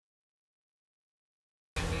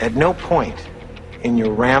At no point in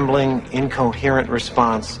your rambling, incoherent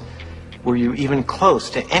response were you even close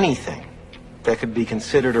to anything that could be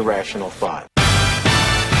considered a rational thought.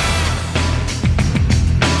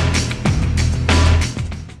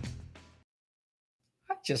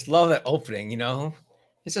 I just love that opening,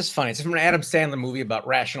 It's just funny. It's from an Adam Sandler movie about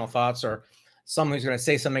rational thoughts or someone who's going to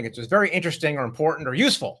say something that's just very interesting or important or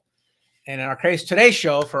useful. And in our case, today's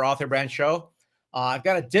show for Author Brand Show, I've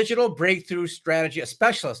got a digital breakthrough strategy, a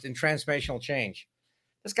specialist in transformational change.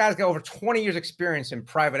 This guy's got over 20 years experience in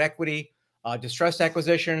private equity, distressed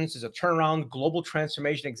acquisitions, is a turnaround global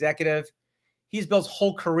transformation executive. He's built his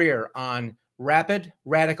whole career on rapid,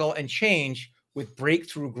 radical, and change with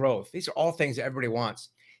breakthrough growth. These are all things that everybody wants.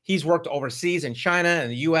 He's worked overseas in China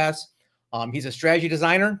and the US. He's a strategy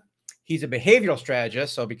designer. He's a behavioral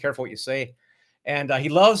strategist, so be careful what you say. And he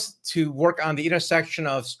loves to work on the intersection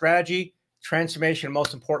of strategy, transformation, and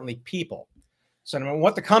most importantly, people. So no matter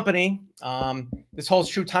what the company, this holds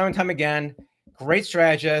true time and time again. Great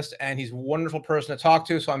strategist, and he's a wonderful person to talk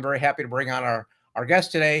to. So I'm very happy to bring on our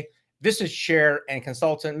guest today. This is chair and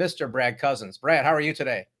consultant, Mr. Brad Cousins. Brad, how are you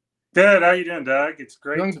today? Good. How are you doing, Doug? It's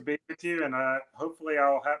great to be with you, and hopefully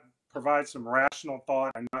I'll provide some rational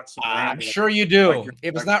thought and not some. I'm sure you do.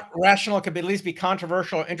 If it's not rational, it could at least be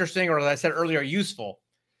controversial, interesting, or as I said earlier, useful.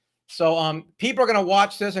 So people are going to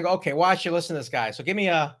watch this and go, okay, why should you listen to this guy? So give me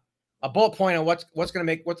a bullet point on what they're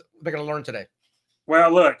going to learn today. Well,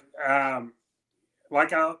 look,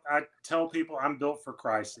 like I tell people, I'm built for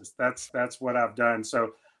crisis. That's what I've done.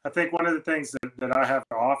 So I think one of the things that I have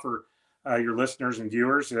to offer your listeners and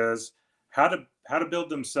viewers is how to build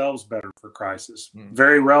themselves better for crisis.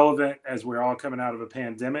 Very relevant as we're all coming out of a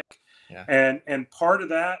pandemic. Yeah. And part of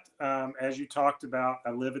that, as you talked about,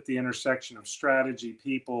 I live at the intersection of strategy,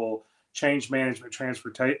 people, change management,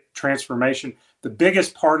 transformation. The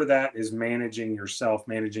biggest part of that is managing yourself,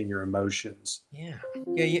 managing your emotions. Yeah.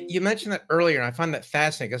 You mentioned that earlier, and I find that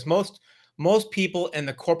fascinating because most people in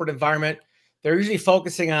the corporate environment, they're usually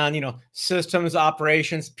focusing on, systems,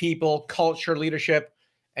 operations, people, culture, leadership.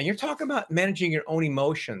 And you're talking about managing your own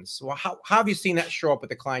emotions. Well, how have you seen that show up with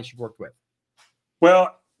the clients you've worked with?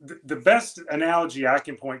 Well, the best analogy I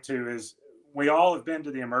can point to is we all have been to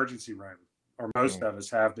the emergency room, or most of us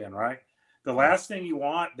have been, right? The last thing you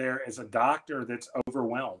want there is a doctor that's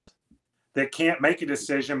overwhelmed, that can't make a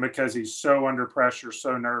decision because he's so under pressure,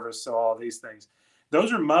 so nervous, so all these things.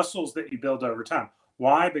 Those are muscles that you build over time.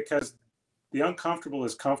 Why? Because the uncomfortable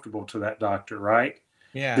is comfortable to that doctor, right?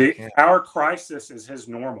 Yeah. Our crisis is his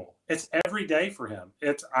normal. It's every day for him.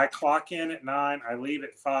 I clock in at 9, I leave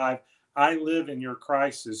at 5. I live in your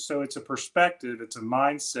crisis. So it's a perspective, it's a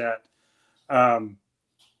mindset. A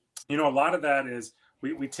lot of that is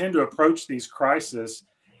we tend to approach these crises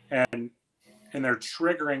and they're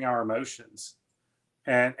triggering our emotions.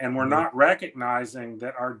 And we're not recognizing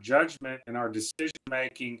that our judgment and our decision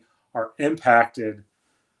making are impacted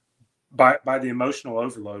by the emotional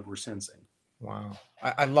overload we're sensing. Wow.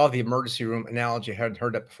 I love the emergency room analogy. I hadn't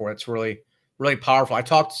heard that before. It's really, really powerful. I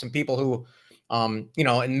talked to some people who,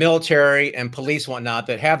 in military and police and whatnot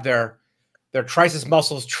that have their crisis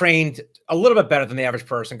muscles trained a little bit better than the average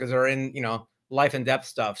person because they're in, life and death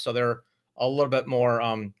stuff. So they're a little bit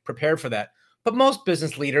more prepared for that. But most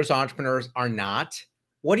business leaders, entrepreneurs are not.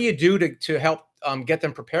 What do you do to help get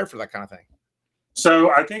them prepared for that kind of thing?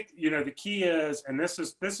 So I think, the key is, and this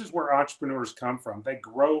is where entrepreneurs come from. They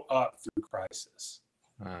grow up through crisis,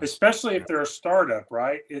 especially if they're a startup,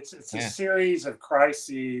 right? It's a series of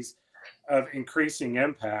crises of increasing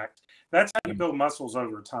impact. That's how you build muscles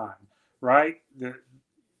over time, right?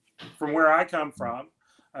 From where I come from,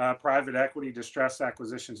 private equity, distressed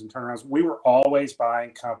acquisitions and turnarounds, we were always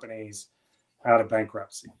buying companies out of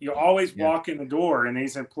bankruptcy. You always walk in the door and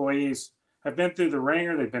these employees have been through the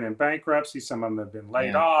ringer. They've been in bankruptcy. Some of them have been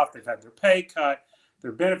laid off. They've had their pay cut,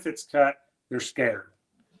 their benefits cut. They're scared.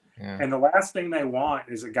 Yeah. And the last thing they want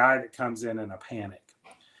is a guy that comes in a panic.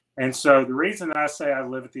 And so the reason that I say I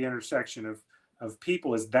live at the intersection of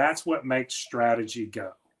people is that's what makes strategy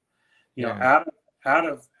go. Out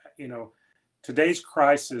of today's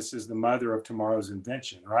crisis is the mother of tomorrow's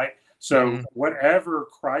invention, right? So whatever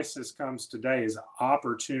crisis comes today is an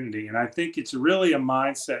opportunity. And I think it's really a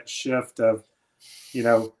mindset shift of,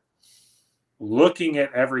 looking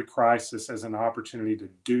at every crisis as an opportunity to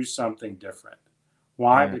do something different.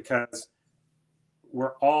 Why? Because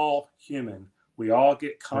we're all human. We all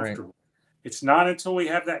get comfortable. Right. It's not until we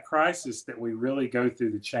have that crisis that we really go through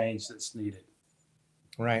the change that's needed.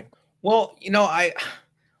 Right. Well,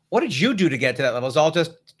 what did you do to get to that level? Is it all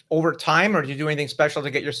just over time, or did you do anything special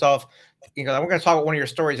to get yourself? We're going to talk about one of your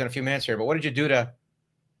stories in a few minutes here, but what did you do to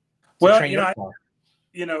well, train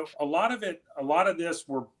you know, a lot of this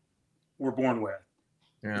we're born with.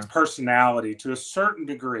 Yeah. It's personality to a certain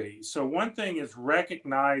degree. So one thing is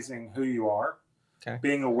recognizing who you are,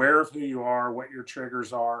 being aware of who you are, what your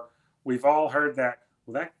triggers are. We've all heard that.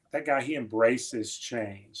 Well, that guy, he embraces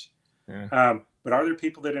change. Yeah. But are there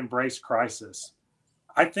people that embrace crisis?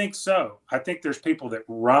 I think so. I think there's people that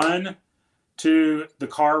run to the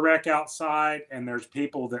car wreck outside, and there's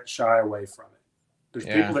people that shy away from it. There's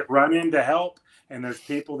people that run in to help, and there's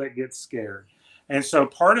people that get scared. And so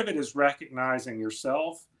part of it is recognizing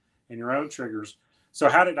yourself and your own triggers. So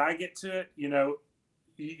how did I get to it? You know,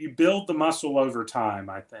 you build the muscle over time.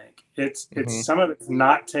 I think it's some of it's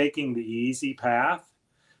not taking the easy path.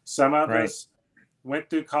 Some of us went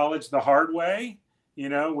through college the hard way. You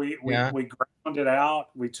know, we ground it out.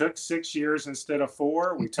 We took 6 years instead of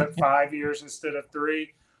 4. We took 5 years instead of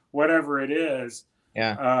 3. Whatever it is.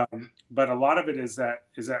 Yeah. But a lot of it is that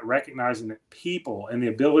recognizing that people and the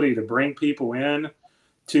ability to bring people in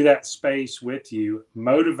to that space with you,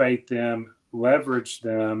 motivate them, leverage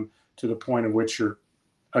them to the point at which you're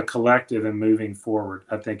a collective and moving forward,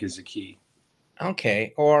 I think is a key.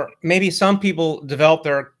 Okay. Or maybe some people develop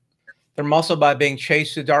their muscle by being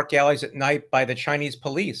chased through dark alleys at night by the Chinese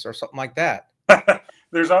police or something like that.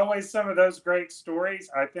 There's always some of those great stories.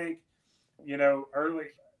 I think, you know,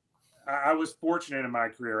 I was fortunate in my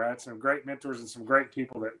career. I had some great mentors and some great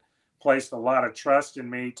people that placed a lot of trust in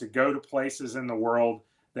me to go to places in the world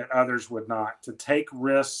that others would not, to take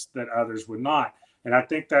risks that others would not. And I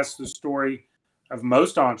think that's the story of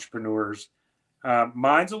most entrepreneurs.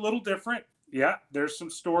 Mine's a little different. Yeah, there's some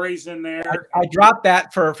stories in there. I dropped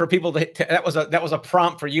that for people that was a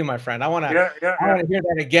prompt for you, my friend. I want to hear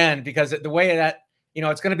that again, because the way that, you know,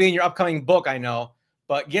 it's going to be in your upcoming book, I know.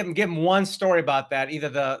 But give him one story about that, either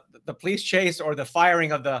the police chase or the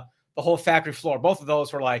firing of the whole factory floor. Both of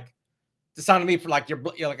those were like, it sounded to me for like you're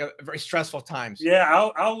like a very stressful times. Yeah,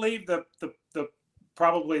 I'll leave the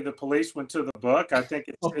probably the police went to the book. I think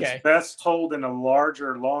it's best told in a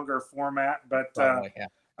longer format. But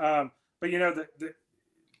but you know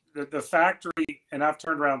the factory, and I've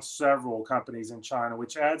turned around several companies in China,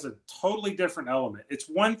 which adds a totally different element. It's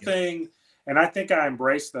one thing, and I think I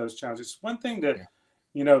embrace those challenges. It's one thing that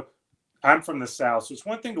you know, I'm from the South, so it's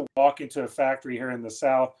one thing to walk into a factory here in the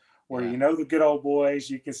South where you know the good old boys,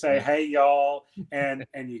 you can say, "Hey, y'all," and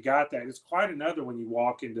you got that. It's quite another when you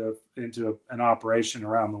walk into an operation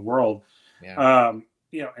around the world. Yeah.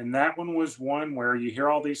 You know, and that one was one where you hear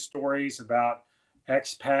all these stories about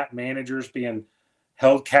expat managers being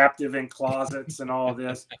held captive in closets and all of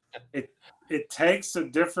this. It takes a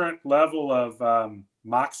different level of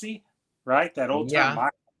moxie, right? That old term,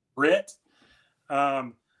 grit.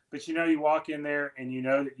 But you know, you walk in there and you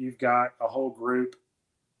know that you've got a whole group,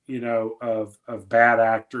 you know, of bad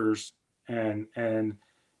actors, and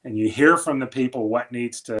you hear from the people what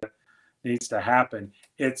needs to happen.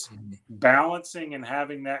 It's balancing and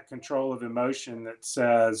having that control of emotion that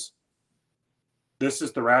says, this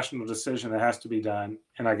is the rational decision that has to be done,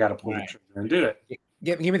 and I got to pull the trigger and do it.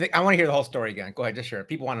 Give me I want to hear the whole story again. Go ahead, just share it.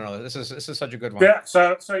 People want to know this. This is such a good one. Yeah.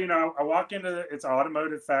 So you know, I walk into it's an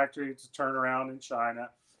automotive factory. It's a turnaround in China.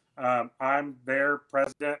 I'm their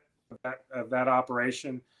president of that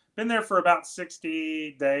operation. Been there for about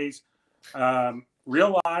 60 days.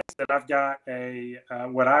 Realized that I've got a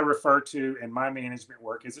what I refer to in my management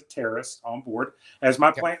work as a terrorist on board as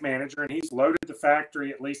my plant manager, and he's loaded the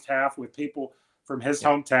factory at least half with people from his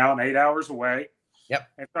hometown, 8 hours away. Yep.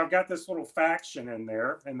 And so I've got this little faction in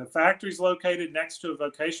there, and the factory's located next to a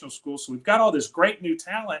vocational school. So we've got all this great new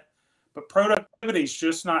talent, but productivity is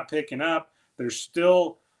just not picking up. There's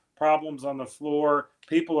still problems on the floor.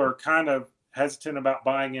 People are kind of hesitant about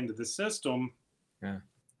buying into the system. Yeah.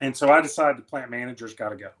 And so I decided the plant manager's got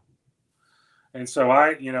to go. And so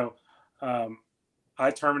I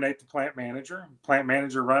terminate the plant manager. Plant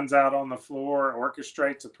manager runs out on the floor,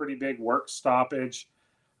 orchestrates a pretty big work stoppage.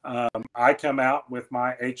 I come out with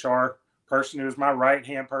my HR person, who's my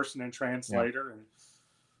right-hand person and translator. And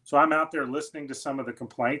so I'm out there listening to some of the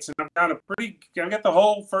complaints, and I've got the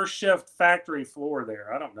whole first shift factory floor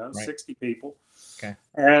there. I don't know, 60 people. Okay.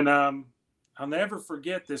 And I'll never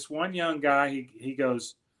forget this one young guy.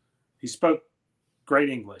 He spoke great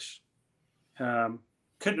English. Couldn't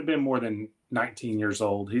have been more than 19 years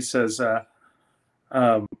old. He says,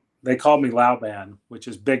 they called me Laoban, which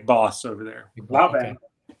is big boss over there. Laoban.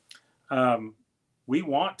 We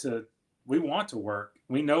want to work.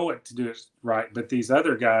 We know what to do is right, but these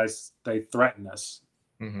other guys, they threaten us,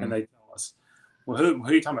 and they tell us, well, who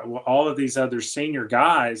are you talking about? Well, all of these other senior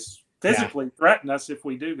guys physically threaten us if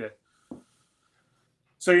we do that.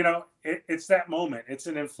 So, it's that moment. It's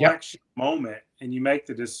an inflection moment, and you make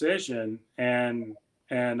the decision. And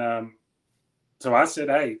so I said,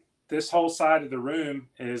 hey, this whole side of the room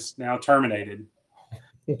is now terminated.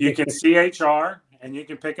 You can see HR, and you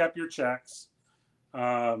can pick up your checks,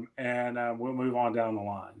 and we'll move on down the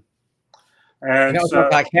line. And that was so,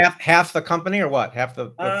 like half the company, or what? Half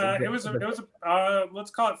the it was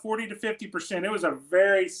let's call it 40 to 50%. It was a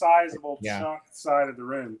very sizable chunk side of the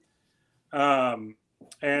room.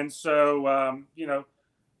 And so,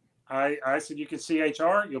 I said, you can see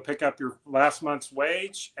HR, you'll pick up your last month's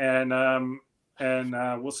wage, and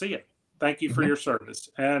we'll see you. Thank you for your service.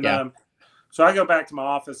 And so I go back to my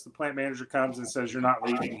office. The plant manager comes and says, you're not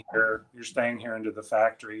leaving here. You're staying here into the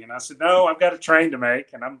factory. And I said, no, I've got a train to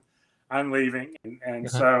make, and I'm leaving. And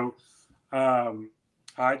so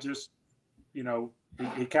I just, he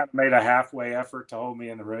kind of made a halfway effort to hold me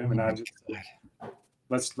in the room. And I just said,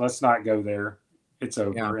 let's not go there. It's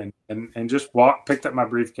over. And just picked up my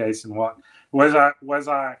briefcase and walked. Was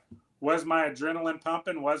my adrenaline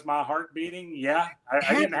pumping? Was my heart beating? Yeah.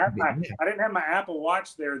 I didn't have my Apple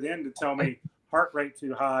Watch there then to tell me heart rate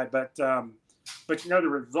too high. But the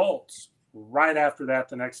results right after that,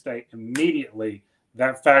 the next day, immediately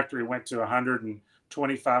that factory went to 125%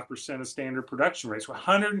 of standard production rates.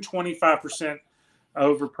 125%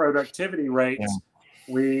 over productivity rates.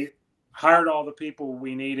 We hired all the people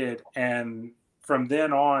we needed, and from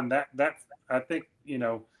then on, that I think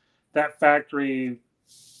that factory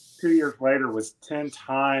 2 years later was 10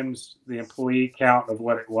 times the employee count of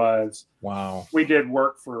what it was. Wow. We did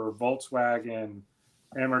work for Volkswagen,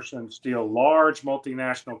 Emerson Steel, large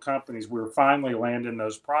multinational companies. We were finally landing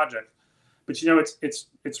those projects. But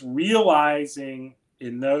it's realizing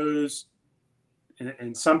in those,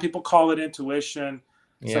 and some people call it intuition,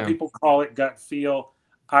 some people call it gut feel.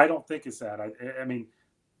 I don't think it's that. I mean,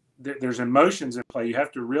 there's emotions in play. You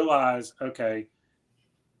have to realize, okay,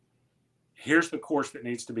 here's the course that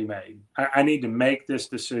needs to be made. I need to make this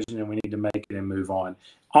decision, and we need to make it and move on.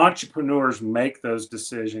 Entrepreneurs make those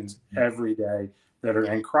decisions every day that are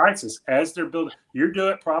in crisis as they're building. You do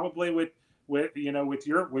it probably with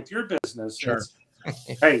your business. Sure.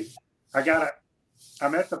 Hey,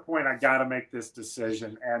 I'm at the point I gotta make this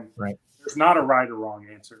decision, and there's not a right or wrong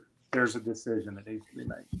answer. There's a decision that needs to be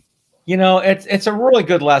made. It's a really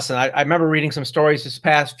good lesson. I remember reading some stories this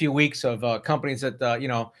past few weeks of companies that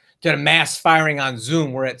did a mass firing on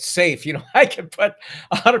Zoom where it's safe. I could put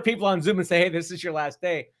 100 people on Zoom and say, hey, this is your last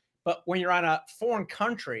day. But when you're on a foreign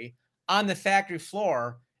country on the factory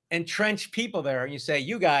floor, entrenched people there, and you say,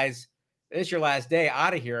 you guys, this is your last day,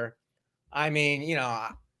 out of here. I mean,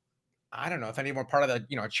 I don't know if any more part of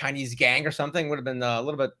the Chinese gang or something would have been a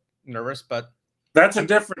little bit nervous, but that's a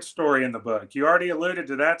different story in the book. You already alluded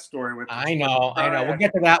to that story with. I know. We'll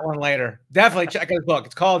get to that one later. Definitely check out the book.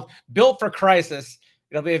 It's called Built for Crisis.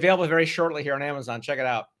 It'll be available very shortly here on Amazon. Check it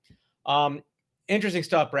out. Interesting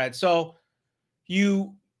stuff, Brad. So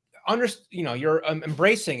you're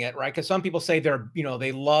embracing it, right? Because some people say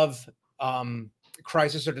they love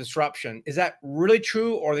crisis or disruption. Is that really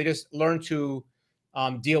true, or they just learn to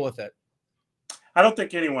deal with it? I don't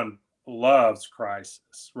think anyone loves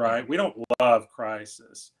crisis, right? We don't love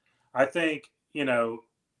crisis. I think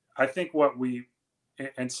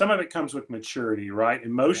and some of it comes with maturity, right?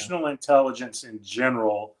 Emotional intelligence in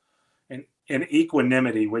general, and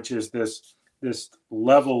equanimity, which is this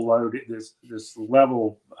level loaded, this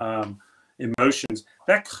level emotions,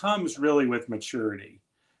 that comes really with maturity.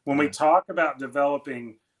 When we talk about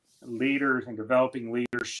developing leaders and developing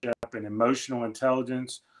leadership and emotional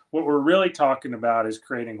intelligence, what we're really talking about is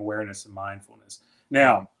creating awareness and mindfulness.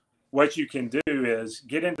 Now, what you can do is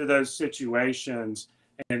get into those situations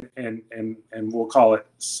and we'll call it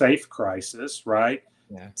safe crisis, right?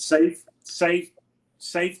 Yeah. Safe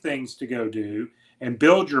things to go do and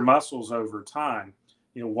build your muscles over time.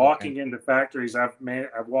 Walking into factories, I've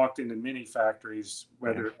walked into many factories,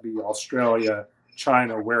 whether it be Australia,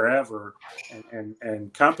 China, wherever,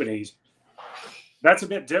 and companies. That's a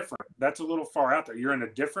bit different. That's a little far out there. You're in a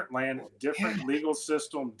different land, different legal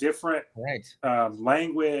system, different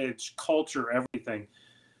language, culture, everything.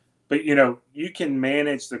 But, you can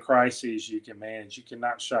manage the crises you can manage. You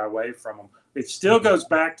cannot shy away from them. It still goes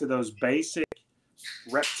back to those basic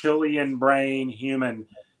reptilian brain, human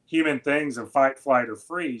things of fight, flight, or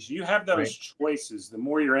freeze. You have those choices the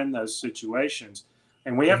more you're in those situations.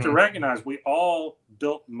 And we have to recognize we all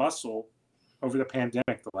built muscle over the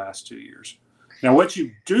pandemic the last 2 years. Now, what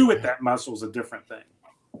you do with that muscle is a different thing.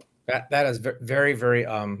 That is very, very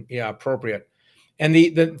appropriate. And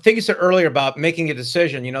the thing you said earlier about making a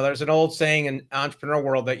decision, there's an old saying in entrepreneur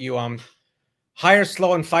world that you hire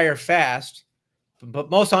slow and fire fast. But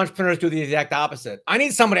most entrepreneurs do the exact opposite. I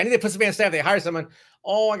need somebody. I need to put somebody on staff. They hire someone.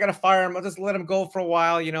 Oh, I got to fire him. I'll just let him go for a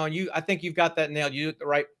while, you know. And I think you've got that nailed. You the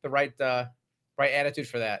right attitude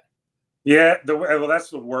for that. Yeah, well,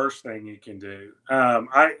 that's the worst thing you can do.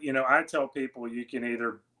 I tell people you can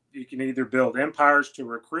either build empires to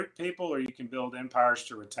recruit people, or you can build empires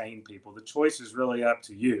to retain people. The choice is really up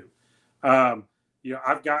to you. I've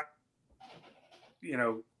got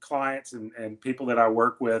clients and people that I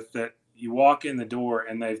work with that you walk in the door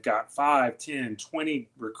and they've got 5, 10, 20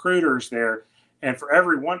 recruiters there. And for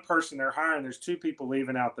every one person they're hiring, there's 2 people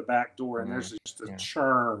leaving out the back door, and there's just a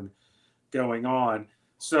churn going on.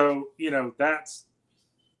 So, that's,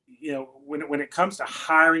 when it comes to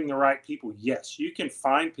hiring the right people, yes, you can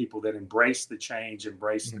find people that embrace the change,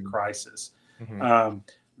 embrace the crisis,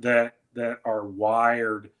 that are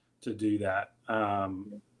wired to do that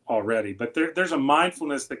already. But there's a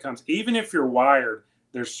mindfulness that comes, even if you're wired,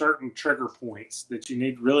 there's certain trigger points that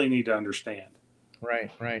you really need to understand.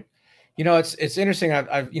 Right. It's interesting.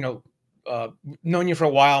 I've known you for a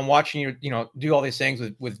while. I'm watching you, do all these things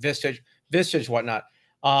with Vistage, whatnot.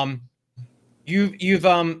 You've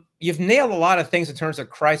nailed a lot of things in terms of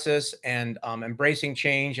crisis and embracing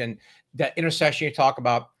change and that intersection you talk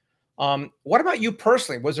about. What about you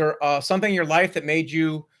personally? Was there something in your life that made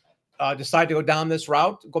you decide to go down this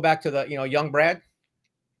route? Go back to the young Brad.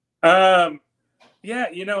 Yeah,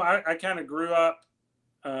 I kind of grew up.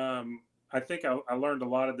 I think I learned a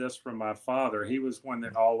lot of this from my father. He was one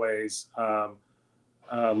that always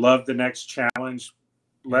loved the next challenge.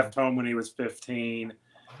 Left home when he was 15.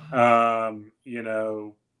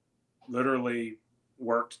 Literally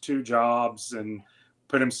worked 2 jobs and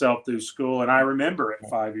put himself through school. And I remember at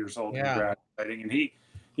 5 years old graduating. And he,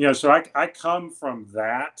 so I come from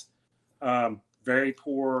that very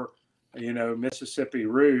poor, Mississippi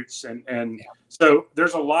roots. And so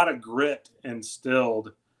there's a lot of grit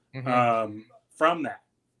instilled from that.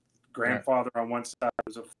 Grandfather on one side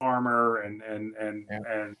was a farmer,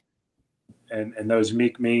 and those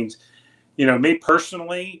meek means. Me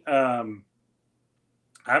personally, I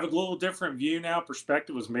have a little different view now.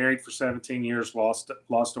 Perspective. Was married for 17 years, lost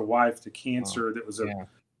a wife to cancer. That was a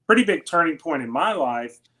pretty big turning point in my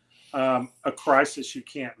life. A crisis you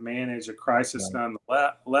can't manage, a crisis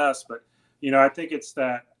nonetheless. But I think it's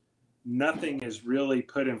that nothing is really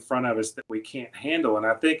put in front of us that we can't handle. And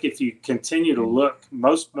I think if you continue to look,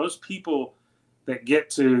 most people that get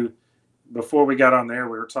to, before we got on there,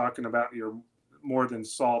 we were talking about your more than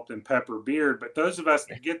salt and pepper beard, but those of us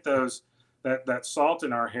that get that salt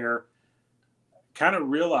in our hair kind of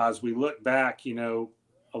realize, we look back, a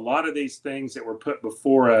lot of these things that were put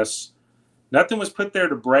before us, nothing was put there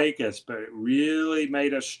to break us, but it really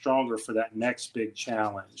made us stronger for that next big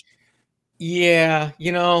challenge. Yeah,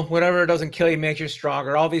 whatever doesn't kill you makes you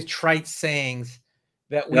stronger. All these trite sayings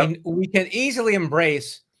that we can easily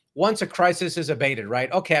embrace once a crisis is abated,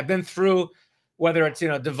 right? Okay, I've been through, whether it's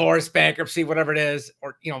divorce, bankruptcy, whatever it is,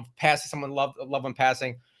 or passing someone loved one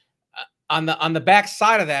passing. On the back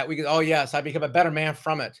side of that, we go, oh yes, I become a better man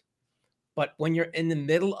from it. But when you're in the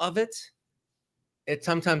middle of it, it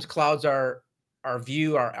sometimes clouds our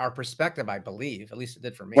view, our perspective. I believe, at least it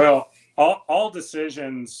did for me. Well, all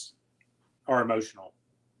decisions are emotional.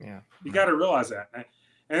 Yeah, you got to realize that.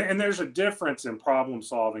 And there's a difference in problem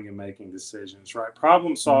solving and making decisions, right?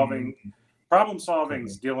 Problem solving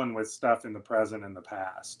is dealing with stuff in the present and the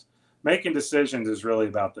past. Making decisions is really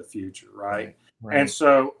about the future, right? And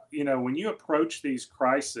so, when you approach these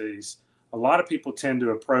crises, a lot of people tend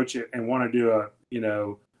to approach it and want to do a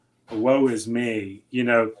woe is me.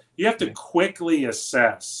 You have to quickly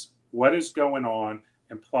assess what is going on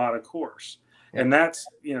and plot a course. And that's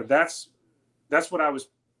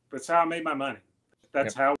how I made my money.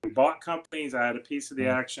 That's how we bought companies. I had a piece of the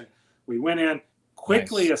action. We went in,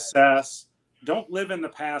 quickly assess, don't live in the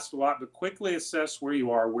past a lot, but quickly assess where you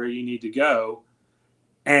are, where you need to go,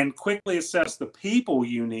 and quickly assess the people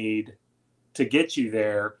you need to get you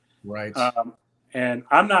there. Right. And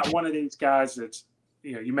I'm not one of these guys that's,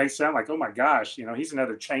 you may sound like, oh my gosh, he's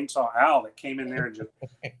another Chainsaw Al that came in there and just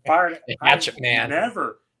fired it. Hatchet man.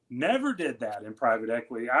 Never did that in private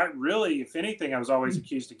equity. I really, if anything, I was always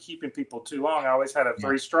accused of keeping people too long. I always had a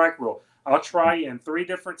 3-strike rule. I'll try you in 3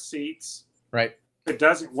 different seats. Right. If it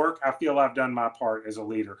doesn't work, I feel I've done my part as a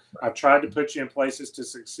leader. I've tried to put you in places to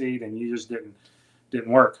succeed, and you just didn't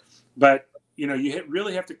work. But you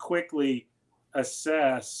really have to quickly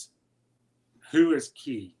assess who is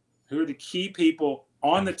key. Who are the key people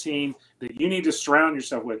on the team that you need to surround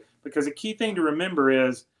yourself with? Because a key thing to remember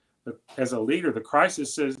is, as a leader, the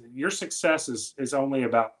crisis says your success is only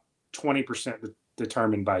about 20%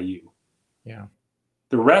 determined by you. Yeah.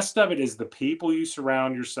 The rest of it is the people you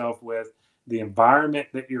surround yourself with, the environment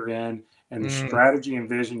that you're in, and the strategy and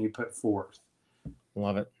vision you put forth.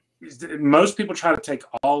 Love it. Most people try to take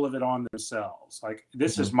all of it on themselves. Like,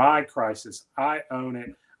 this is my crisis. I own it.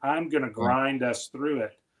 I'm going to grind us through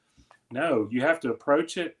it. No, you have to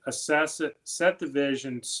approach it, assess it, set the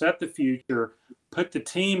vision, set the future, put the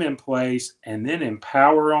team in place, and then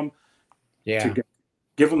empower them to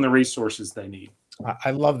give them the resources they need.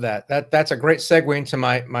 I love that. That's a great segue into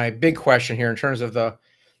my big question here in terms of the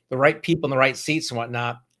right people in the right seats and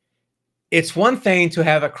whatnot. It's one thing to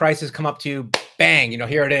have a crisis come up to you, bang,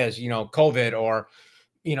 here it is, COVID, or,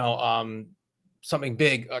 something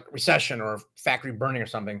big, like recession or factory burning or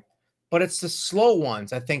something. But it's the slow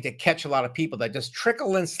ones, I think, that catch a lot of people, that just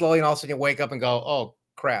trickle in slowly, and all of a sudden you wake up and go, oh,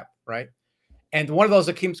 crap, right? And one of those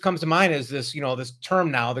that comes to mind is this, this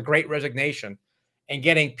term now, the Great Resignation, and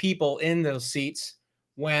getting people in those seats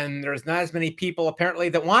when there's not as many people apparently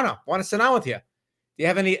that want to sit down with you. Do you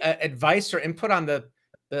have any advice or input on the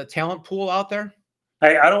talent pool out there?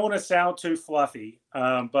 Hey, I don't want to sound too fluffy,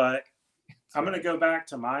 but I'm going to go back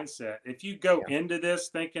to mindset. If you go into this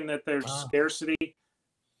thinking that there's scarcity,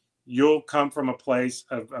 you'll come from a place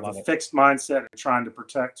of a fixed mindset and trying to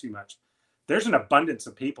protect too much. There's an abundance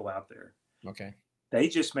of people out there. Okay. They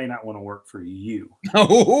just may not want to work for you.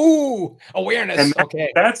 Oh, awareness. And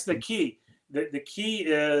that's the key. The key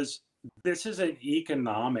is, this is an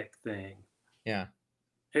economic thing. Yeah.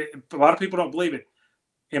 A lot of people don't believe it.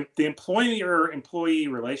 The employer-employee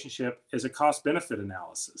relationship is a cost-benefit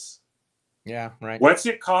analysis. Yeah, right. What's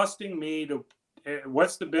it costing me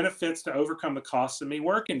what's the benefits to overcome the cost of me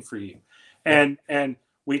working for you? And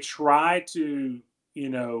we try to,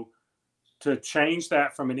 to change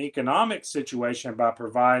that from an economic situation by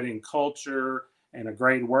providing culture and a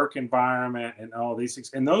great work environment and all these things.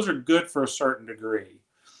 And those are good for a certain degree.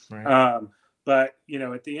 Right. But,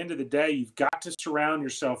 at the end of the day, you've got to surround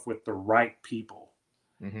yourself with the right people.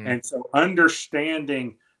 Mm-hmm. And so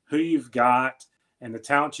understanding who you've got and the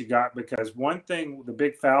talent you got, because one thing, the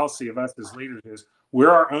big fallacy of us as leaders is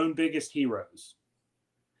we're our own biggest heroes.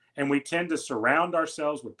 And we tend to surround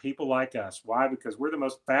ourselves with people like us. Why? Because we're the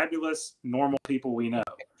most fabulous, normal people we know.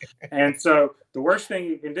 And so the worst thing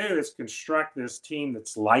you can do is construct this team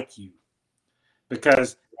that's like you.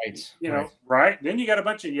 Because, right? Then you got a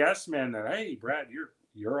bunch of yes men that, hey, Brad,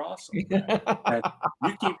 you're awesome. And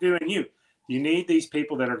you keep doing you. You need these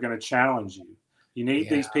people that are going to challenge you. You need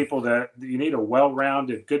these people you need a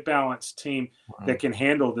well-rounded, good balanced team that can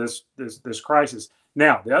handle this crisis.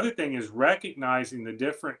 Now, the other thing is recognizing the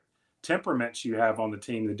different temperaments you have on the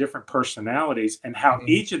team, the different personalities, and how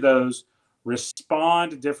each of those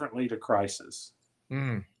respond differently to crisis.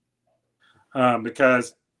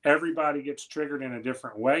 Because everybody gets triggered in a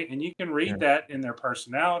different way, and you can read that in their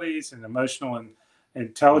personalities and emotional and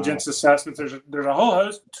intelligence assessments. There's a whole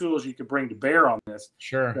host of tools you could bring to bear on this.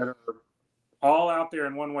 Sure. That are all out there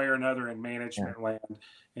in one way or another in management land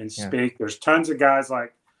and speak. There's tons of guys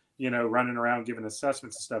like, running around giving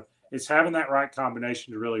assessments and stuff. It's having that right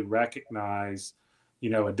combination to really recognize,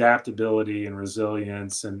 adaptability and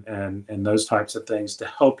resilience and those types of things to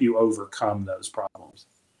help you overcome those problems.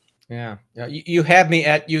 Yeah. You have me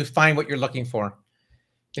at, you find what you're looking for.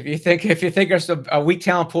 If you think there's a weak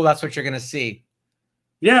talent pool, that's what you're going to see.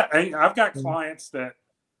 Yeah. And I've got clients that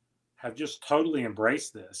have just totally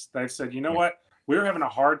embraced this. They've said, you know what? We were having a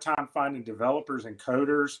hard time finding developers and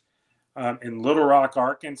coders in Little Rock,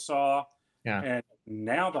 Arkansas. Yeah. And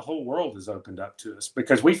now the whole world has opened up to us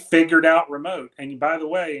because we figured out remote. And by the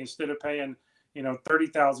way, instead of paying,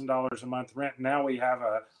 $30,000 a month rent, now we have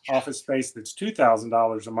a office space that's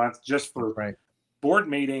 $2,000 a month just for board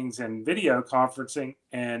meetings and video conferencing.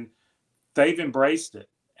 And they've embraced it.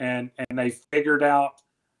 And they figured out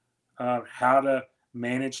how to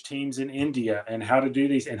manage teams in India and how to do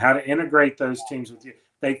these and how to integrate those teams with you.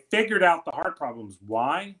 They figured out the hard problems.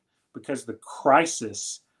 Why? Because the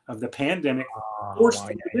crisis of the pandemic forced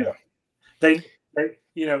them to do it. They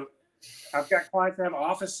I've got clients that have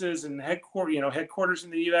offices and headquarters in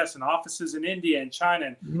the U.S. and offices in India and China.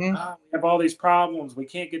 And we have all these problems. We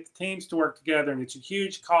can't get the teams to work together, and it's a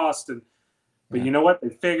huge cost. But you know what? They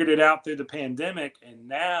figured it out through the pandemic, and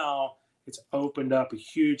now it's opened up a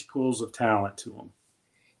huge pools of talent to them.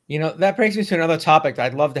 That brings me to another topic that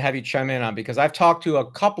I'd love to have you chime in on, because I've talked to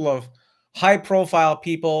a couple of high-profile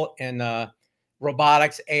people in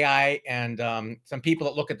robotics, AI, and some people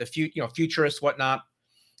that look at the futurists, whatnot.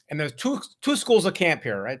 And there's two schools of camp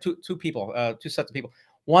here, right? Two sets of people.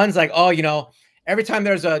 One's like, every time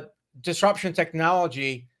there's a disruption in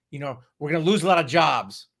technology, we're going to lose a lot of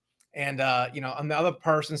jobs. And and the other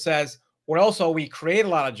person says, What also, we create a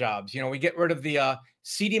lot of jobs. We get rid of the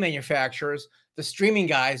CD manufacturers, the streaming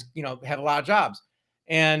guys, have a lot of jobs.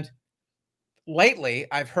 And lately,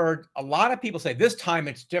 I've heard a lot of people say this time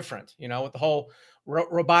it's different, with the whole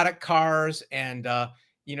robotic cars and,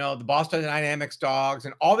 the Boston Dynamics dogs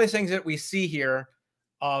and all these things that we see here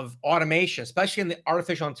of automation, especially in the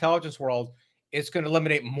artificial intelligence world. It's going to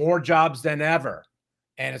eliminate more jobs than ever.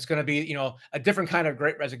 And it's going to be, a different kind of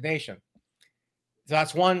great resignation. So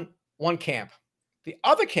that's one camp. The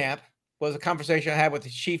other camp was a conversation I had with the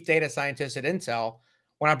chief data scientist at Intel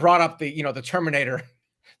when I brought up the Terminator,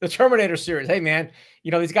 the Terminator series. Hey, man,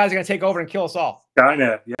 these guys are going to take over and kill us all.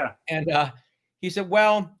 Skynet, yeah. And he said,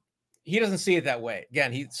 well, he doesn't see it that way.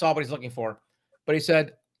 Again, he saw what he's looking for. But he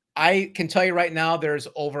said, I can tell you right now, there's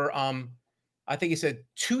over, I think he said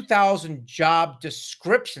 2,000 job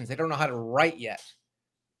descriptions they don't know how to write yet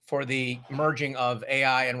for the merging of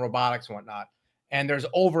AI and robotics and whatnot. And there's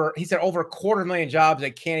he said over 250,000 jobs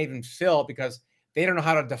they can't even fill because they don't know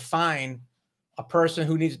how to define a person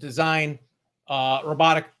who needs to design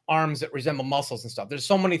robotic arms that resemble muscles and stuff. There's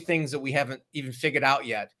so many things that we haven't even figured out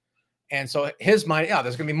yet. And so his mind,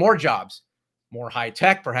 there's going to be more jobs, more high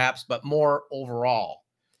tech perhaps, but more overall.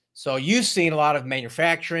 So you've seen a lot of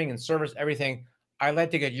manufacturing and service, everything. I'd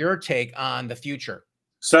like to get your take on the future.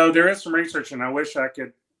 So there is some research, and I wish I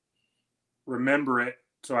could remember it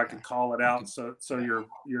so I could call it out so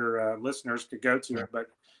your listeners could go to it. But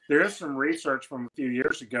there is some research from a few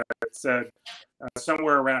years ago that said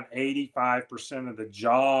somewhere around 85% of the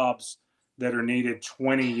jobs that are needed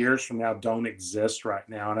 20 years from now don't exist right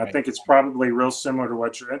now. And I think it's probably real similar to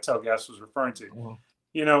what your Intel guest was referring to.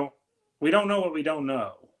 Mm-hmm. We don't know what we don't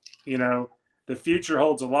know. The future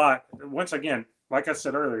holds a lot. Once again, like I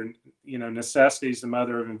said earlier, necessity is the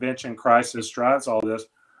mother of invention. Crisis drives all this.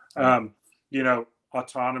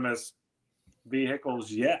 Autonomous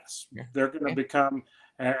vehicles, yes, they're going to become.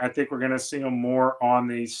 I think we're going to see them more on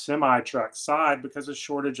the semi-truck side because of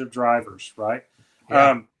shortage of drivers, right?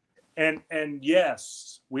 Yeah. And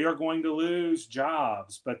yes, we are going to lose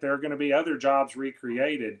jobs, but there are going to be other jobs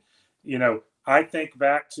recreated. I think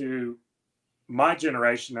back to my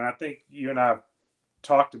generation, and I think you and I have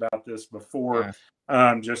talked about this before,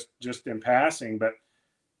 just in passing, but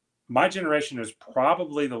my generation is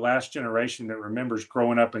probably the last generation that remembers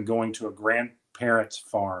growing up and going to a grandparent's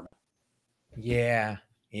farm. Yeah.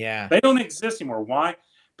 They don't exist anymore. Why?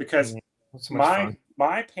 Because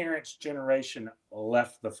my parents' generation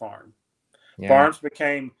left the farm. Yeah. Farms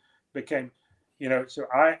became, so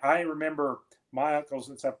I remember my uncles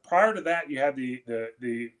and stuff. Prior to that, you had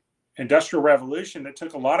the Industrial Revolution that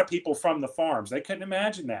took a lot of people from the farms. They couldn't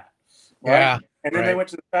imagine that. Right? Yeah. And then they went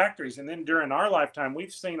to the factories. And then during our lifetime,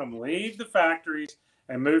 we've seen them leave the factories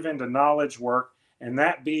and move into knowledge work, and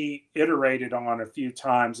that be iterated on a few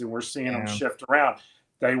times. And we're seeing them shift around.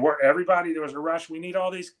 There was a rush. We need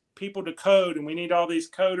all these people to code, and we need all these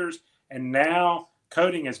coders. And now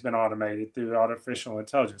coding has been automated through artificial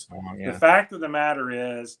intelligence. The fact of the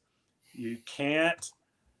matter is, you can't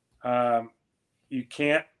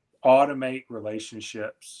automate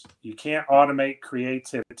relationships. You can't automate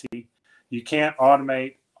creativity. You can't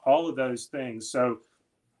automate all of those things. So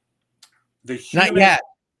not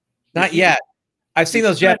yet. I've seen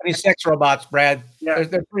those Japanese sex robots, Brad. Yeah.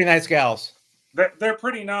 They're pretty nice gals. They're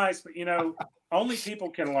pretty nice, but only people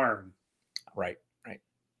can learn. Right.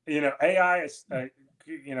 AI is,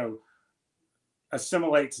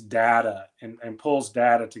 assimilates data and pulls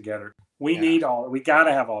data together. We got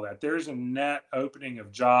to have all that. There's a net opening of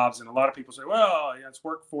jobs, and a lot of people say, well, it's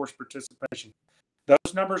workforce participation.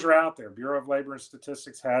 Those numbers are out there. Bureau of Labor and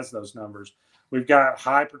Statistics has those numbers. We've got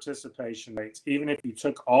high participation rates, even if you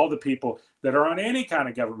took all the people that are on any kind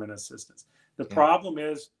of government assistance. The problem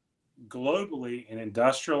is, globally in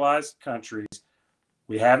industrialized countries,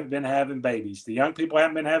 we haven't been having babies. The young people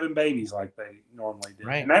haven't been having babies like they normally did.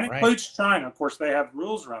 And that includes China. Of course, they have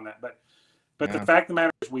rules around that. But the fact of the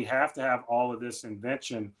matter is, we have to have all of this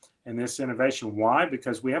invention and this innovation. Why?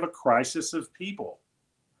 Because we have a crisis of people.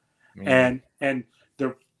 And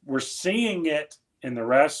we're seeing it in the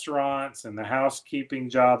restaurants and the housekeeping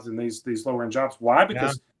jobs and these lower end jobs. Why?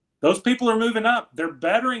 Because those people are moving up. They're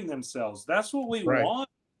bettering themselves. That's what we want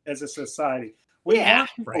as a society. We want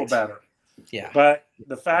people better. Yeah. But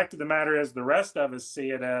the fact of the matter is, the rest of us see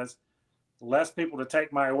it as less people to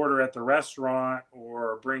take my order at the restaurant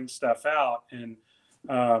or bring stuff out. And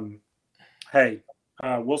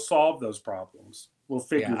we'll solve those problems. We'll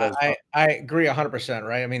figure those out. I agree 100%.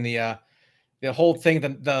 Right. I mean, the whole thing,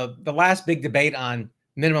 the last big debate on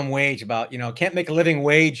minimum wage about, can't make a living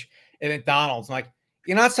wage at McDonald's. I'm like,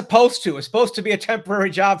 You're not supposed to. It's supposed to be a temporary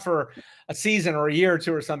job for a season or a year or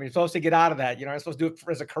two or something. You're supposed to get out of that. You're supposed to do it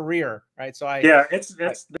as a career, right? So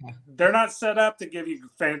they're not set up to give you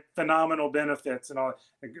phenomenal benefits and all.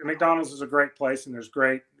 McDonald's is a great place, and there's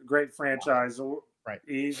great franchisees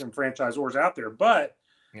and franchisors out there, but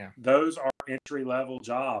those are entry level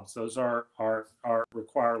jobs. Those are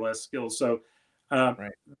require less skills. So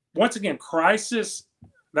once again, crisis.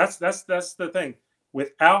 That's the thing.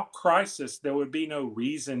 Without crisis, there would be no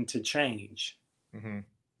reason to change. Mm-hmm.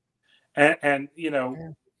 And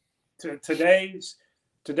today's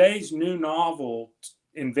new novel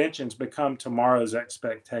inventions become tomorrow's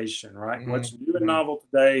expectation, right? Mm-hmm. What's new and novel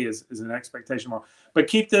today is an expectation tomorrow. But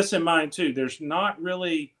keep this in mind too. There's not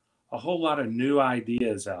really a whole lot of new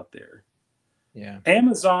ideas out there. Yeah.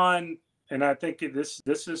 Amazon, and I think this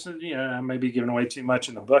isn't, I may be giving away too much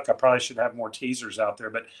in the book. I probably should have more teasers out there,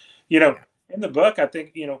 but in the book, I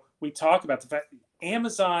think, we talk about the fact that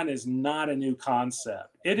Amazon is not a new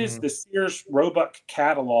concept. It is the Sears Roebuck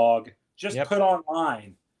catalog just put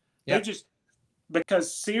online. They just,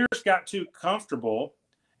 because Sears got too comfortable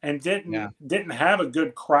and didn't have a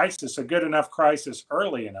good enough crisis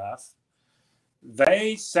early enough.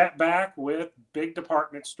 They sat back with big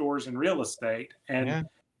department stores and real estate and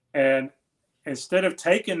instead of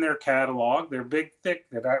taking their catalog, their big thick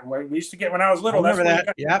that we used to get when I was little. That's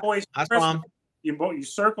that. You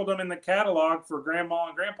circled them in the catalog for grandma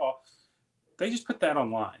and grandpa. They just put that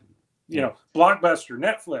online. Blockbuster,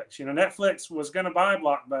 Netflix. Netflix was going to buy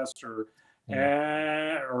Blockbuster,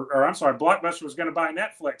 or I'm sorry, Blockbuster was going to buy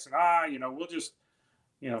Netflix, and we'll just,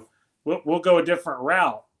 we'll go a different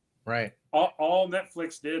route. Right. All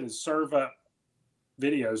Netflix did is serve up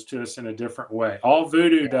videos to us in a different way. All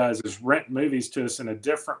Vudu does is rent movies to us in a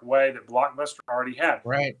different way that Blockbuster already had.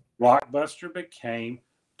 Right. Blockbuster became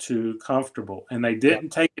too comfortable, and they didn't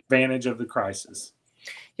take advantage of the crisis.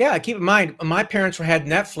 Yeah, keep in mind, my parents had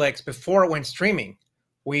Netflix before it went streaming.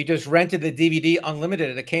 We just rented the DVD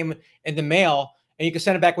unlimited. It came in the mail, and you could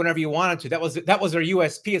send it back whenever you wanted to. That was their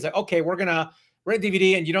USP. It's like, okay, we're gonna rent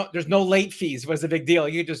DVD, and there's no late fees. Was a big deal.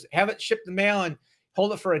 You just have it shipped in the mail and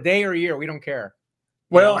hold it for a day or a year. We don't care.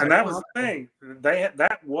 Well, and that was the thing.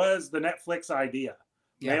 That was the Netflix idea.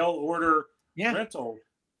 Mail order rental.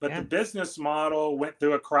 But the business model went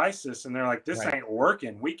through a crisis, and they're like, this ain't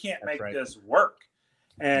working. We can't make this work.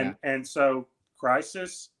 And so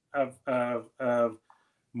crisis of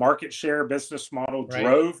market share business model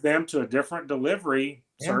drove them to a different delivery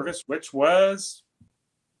service, which was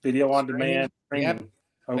video on demand streaming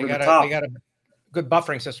over the top. They got a good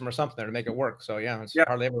buffering system or something there to make it work. So it's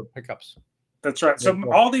hardly ever pickups. That's right. So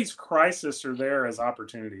all these crises are there as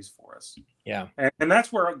opportunities for us. Yeah. And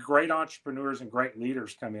that's where great entrepreneurs and great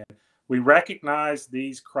leaders come in. We recognize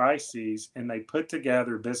these crises, and they put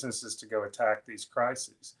together businesses to go attack these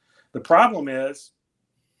crises. The problem is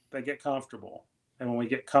they get comfortable. And when we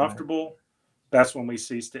get comfortable, that's when we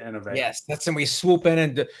cease to innovate. Yes, that's when we swoop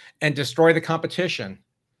in and destroy the competition.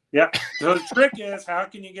 Yeah. So the trick is, how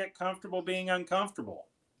can you get comfortable being uncomfortable?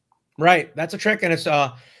 Right. That's a trick. And it's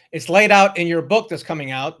laid out in your book that's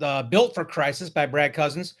coming out, Built for Crisis by Brad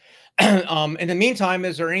Cousins. In the meantime,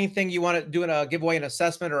 is there anything you want to do in a giveaway, an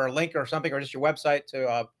assessment or a link or something, or just your website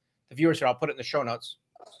to the viewers here? I'll put it in the show notes.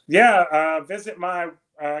 Yeah. Visit I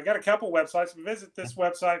got a couple websites. Visit this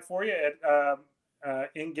website for you at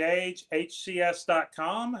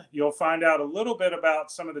engagehcs.com. You'll find out a little bit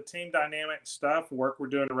about some of the team dynamic stuff, work we're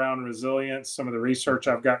doing around resilience, some of the research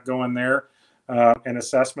I've got going there, and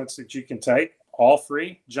assessments that you can take. All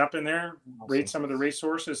free. Jump in there, read some of the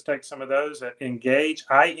resources, take some of those at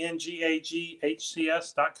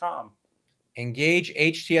engagehcs.com.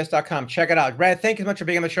 Engagehcs.com. Check it out. Brad, thank you so much for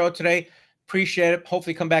being on the show today. Appreciate it.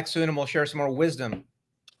 Hopefully come back soon and we'll share some more wisdom.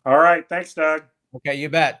 All right. Thanks, Doug. Okay, you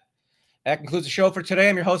bet. That concludes the show for today.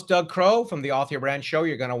 I'm your host, Doug Crow from the Author Your Brand Show.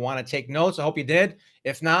 You're going to want to take notes. I hope you did.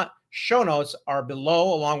 If not, show notes are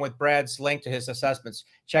below along with Brad's link to his assessments.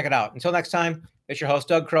 Check it out. Until next time, it's your host,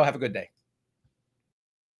 Doug Crow. Have a good day.